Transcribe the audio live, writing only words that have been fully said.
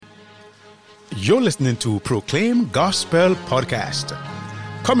You're listening to Proclaim Gospel Podcast,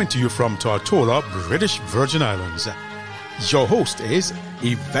 coming to you from Tortola, British Virgin Islands. Your host is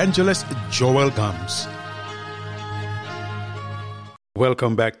Evangelist Joel Gums.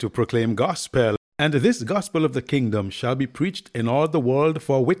 Welcome back to Proclaim Gospel. And this gospel of the kingdom shall be preached in all the world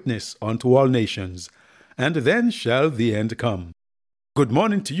for witness unto all nations, and then shall the end come. Good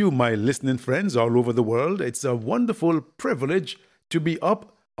morning to you, my listening friends all over the world. It's a wonderful privilege to be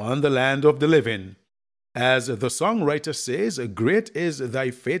up on the land of the living. As the songwriter says, great is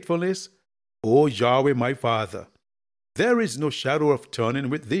thy faithfulness, O Yahweh my Father. There is no shadow of turning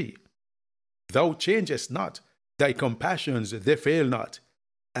with thee. Thou changest not, thy compassions they fail not.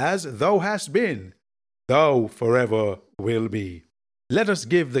 As thou hast been, thou forever will be. Let us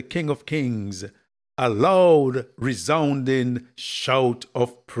give the King of Kings a loud, resounding shout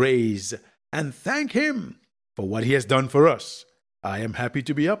of praise and thank him for what he has done for us. I am happy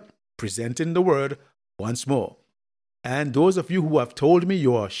to be up, presenting the word once more. And those of you who have told me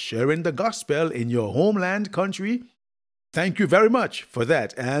you are sharing the gospel in your homeland country, thank you very much for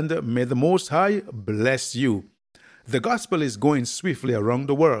that, and may the Most High bless you. The gospel is going swiftly around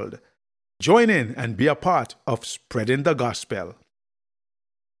the world. Join in and be a part of spreading the gospel.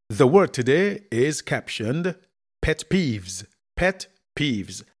 The word today is captioned Pet Peeves. Pet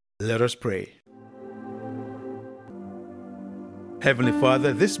Peeves. Let us pray. Heavenly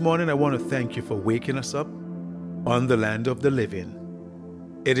Father, this morning I want to thank you for waking us up on the land of the living.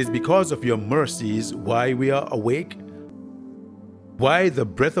 It is because of your mercies why we are awake, why the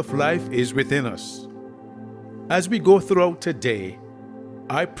breath of life is within us. As we go throughout today,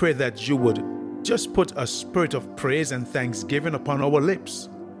 I pray that you would just put a spirit of praise and thanksgiving upon our lips,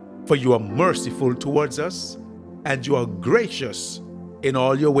 for you are merciful towards us and you are gracious in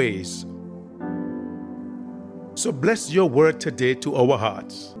all your ways. So bless your word today to our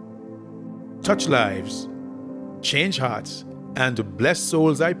hearts. Touch lives, change hearts, and bless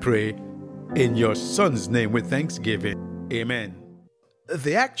souls, I pray, in your Son's name with thanksgiving. Amen.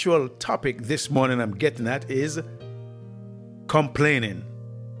 The actual topic this morning I'm getting at is complaining.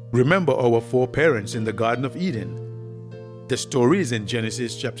 Remember our four parents in the Garden of Eden. The story is in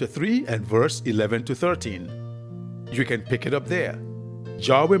Genesis chapter 3 and verse 11 to 13. You can pick it up there.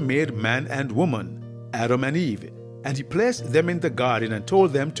 Yahweh made man and woman, Adam and Eve, and he placed them in the garden and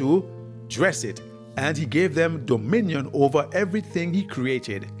told them to dress it, and he gave them dominion over everything he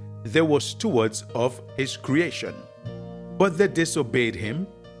created. They were stewards of his creation. But they disobeyed him,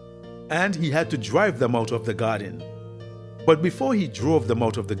 and he had to drive them out of the garden. But before he drove them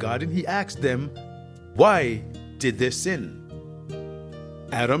out of the garden, he asked them, why did they sin?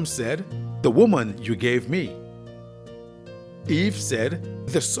 Adam said, the woman you gave me. Eve said,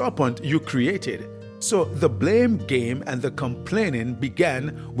 the serpent you created. So the blame game and the complaining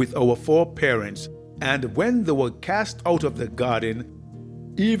began with our four parents. And when they were cast out of the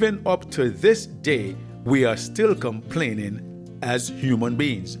garden, even up to this day, we are still complaining as human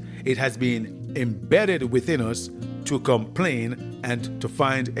beings. It has been embedded within us to complain and to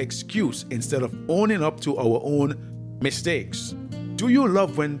find excuse instead of owning up to our own mistakes. Do you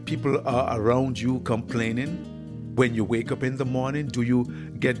love when people are around you complaining? When you wake up in the morning, do you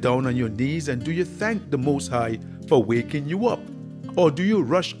get down on your knees and do you thank the Most High for waking you up? Or do you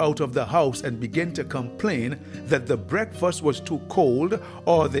rush out of the house and begin to complain that the breakfast was too cold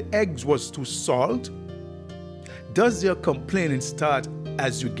or the eggs was too salt? Does your complaining start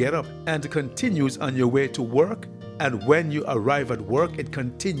as you get up and continues on your way to work? And when you arrive at work, it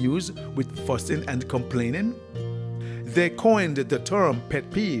continues with fussing and complaining? They coined the term pet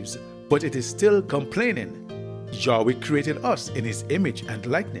peeves, but it is still complaining. Yahweh created us in his image and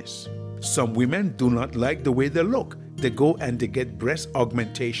likeness. Some women do not like the way they look. They go and they get breast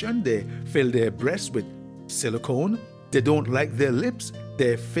augmentation. They fill their breasts with silicone. They don't like their lips.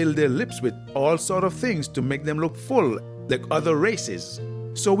 They fill their lips with all sort of things to make them look full, like other races.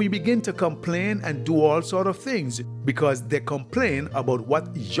 So we begin to complain and do all sort of things because they complain about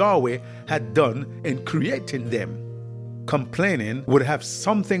what Yahweh had done in creating them. Complaining would have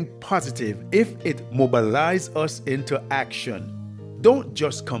something positive if it mobilized us into action. Don't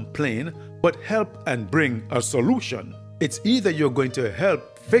just complain, but help and bring a solution. It's either you're going to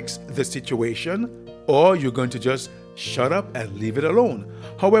help fix the situation or you're going to just shut up and leave it alone.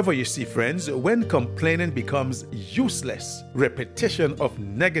 However, you see, friends, when complaining becomes useless, repetition of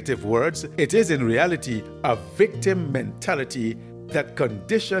negative words, it is in reality a victim mentality that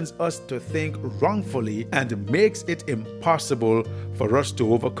conditions us to think wrongfully and makes it impossible for us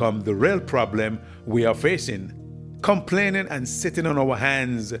to overcome the real problem we are facing. Complaining and sitting on our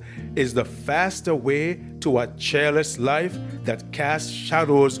hands is the faster way to a cheerless life that casts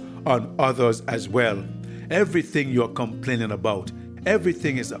shadows on others as well. Everything you're complaining about,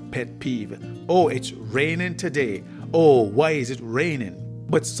 everything is a pet peeve. Oh, it's raining today. Oh, why is it raining?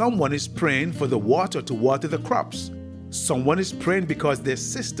 But someone is praying for the water to water the crops. Someone is praying because their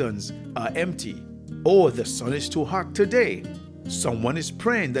cisterns are empty. Oh, the sun is too hot today. Someone is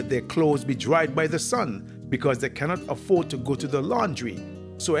praying that their clothes be dried by the sun because they cannot afford to go to the laundry.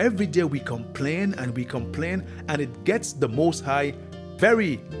 So every day we complain, and it gets the Most High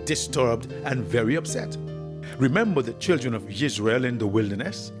very disturbed and very upset. Remember the children of Israel in the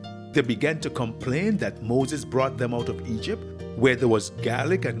wilderness? They began to complain that Moses brought them out of Egypt, where there was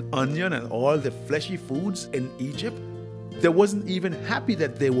garlic and onion and all the fleshy foods in Egypt. They wasn't even happy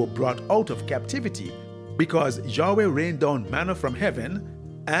that they were brought out of captivity, because Yahweh rained down manna from heaven,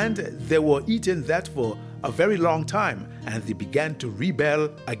 and they were eating that for a very long time, and they began to rebel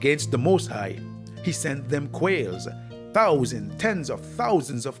against the Most High. He sent them quails, thousands, tens of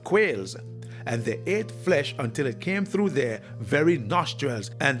thousands of quails, and they ate flesh until it came through their very nostrils,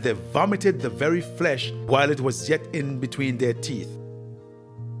 and they vomited the very flesh while it was yet in between their teeth.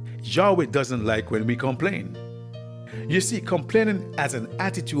 Yahweh doesn't like when we complain. You see, complaining as an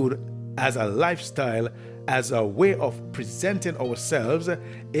attitude, as a lifestyle, as a way of presenting ourselves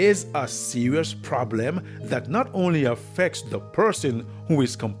is a serious problem that not only affects the person who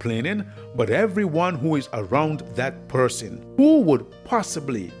is complaining, but everyone who is around that person. Who could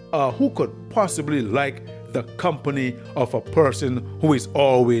possibly like the company of a person who is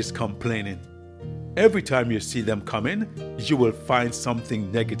always complaining? Every time you see them coming, you will find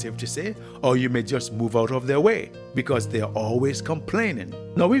something negative to say, or you may just move out of their way because they are always complaining.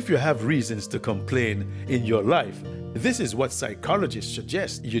 Now, if you have reasons to complain in your life, this is what psychologists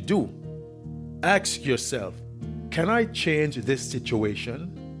suggest you do. Ask yourself, can I change this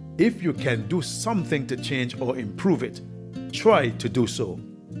situation? If you can do something to change or improve it, try to do so.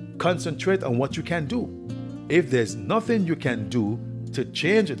 Concentrate on what you can do. If there's nothing you can do to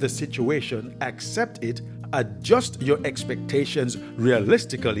change the situation, accept it, adjust your expectations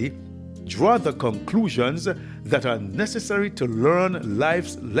realistically, draw the conclusions that are necessary to learn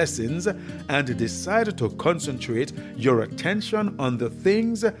life's lessons, and decide to concentrate your attention on the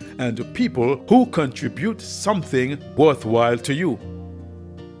things and people who contribute something worthwhile to you.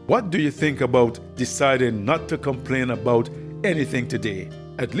 What do you think about deciding not to complain about anything today,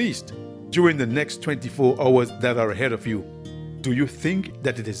 at least during the next 24 hours that are ahead of you? Do you think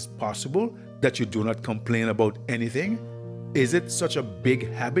that it is possible that you do not complain about anything? Is it such a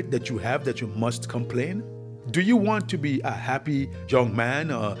big habit that you have that you must complain? Do you want to be a happy young man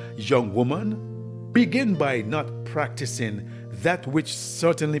or young woman? Begin by not practicing that which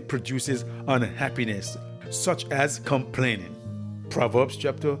certainly produces unhappiness, such as complaining. Proverbs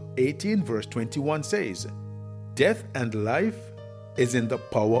chapter 18 verse 21 says, "Death and life is in the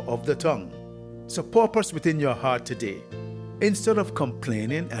power of the tongue." So purpose within your heart today. Instead of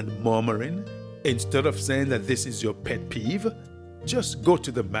complaining and murmuring, instead of saying that this is your pet peeve, just go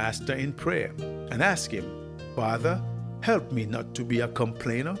to the Master in prayer and ask Him, "Father, help me not to be a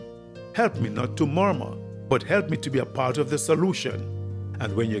complainer. Help me not to murmur, but help me to be a part of the solution."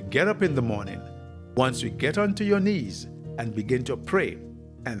 And when you get up in the morning, once you get onto your knees and begin to pray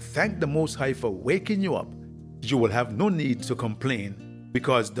and thank the Most High for waking you up, you will have no need to complain,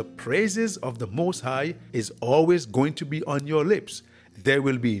 because the praises of the Most High is always going to be on your lips. There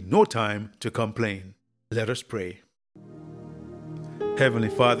will be no time to complain. Let us pray. Heavenly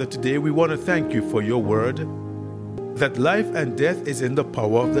Father, today we want to thank you for your word, that life and death is in the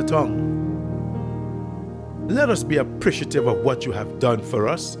power of the tongue. Let us be appreciative of what you have done for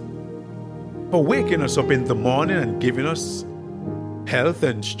us, for waking us up in the morning and giving us health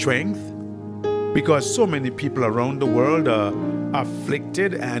and strength, because so many people around the world are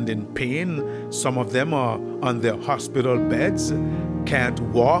afflicted and in pain. Some of them are on their hospital beds, can't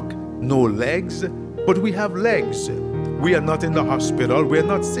walk, no legs, but we have legs. We are not in the hospital, we are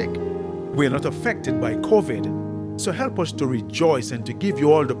not sick, we are not affected by COVID. So help us to rejoice and to give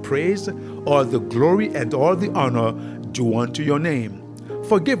you all the praise, all the glory, and all the honor due unto your name.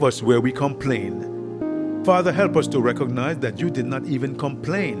 Forgive us where we complain. Father, help us to recognize that you did not even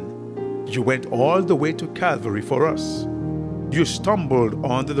complain. You went all the way to Calvary for us. You stumbled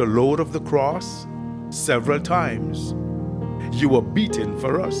under the load of the cross several times. You were beaten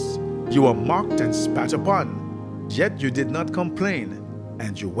for us. You were mocked and spat upon. Yet you did not complain,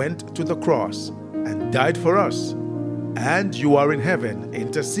 and you went to the cross and died for us. And you are in heaven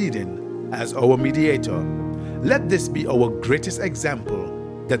interceding as our mediator. Let this be our greatest example,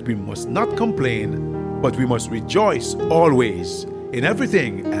 that we must not complain, but we must rejoice always in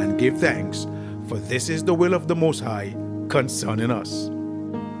everything and give thanks, for this is the will of the Most High concerning us.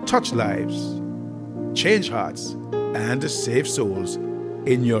 touch lives, change hearts, and save souls.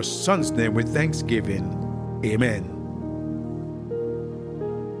 In your Son's name with thanksgiving. Amen.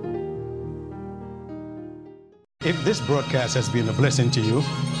 If this broadcast has been a blessing to you,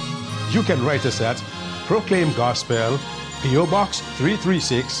 you can write us at Proclaim Gospel, P.O. Box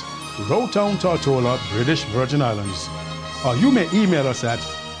 336, Rowtown, Tortola, British Virgin Islands. Or you may email us at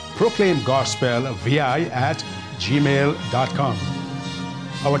proclaimgospelvi@gmail.com.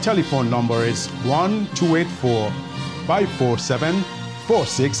 Our telephone number is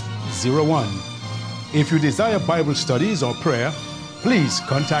 1-284-547-4601. If you desire Bible studies or prayer, please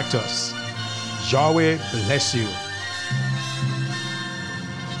contact us. Yahweh bless you.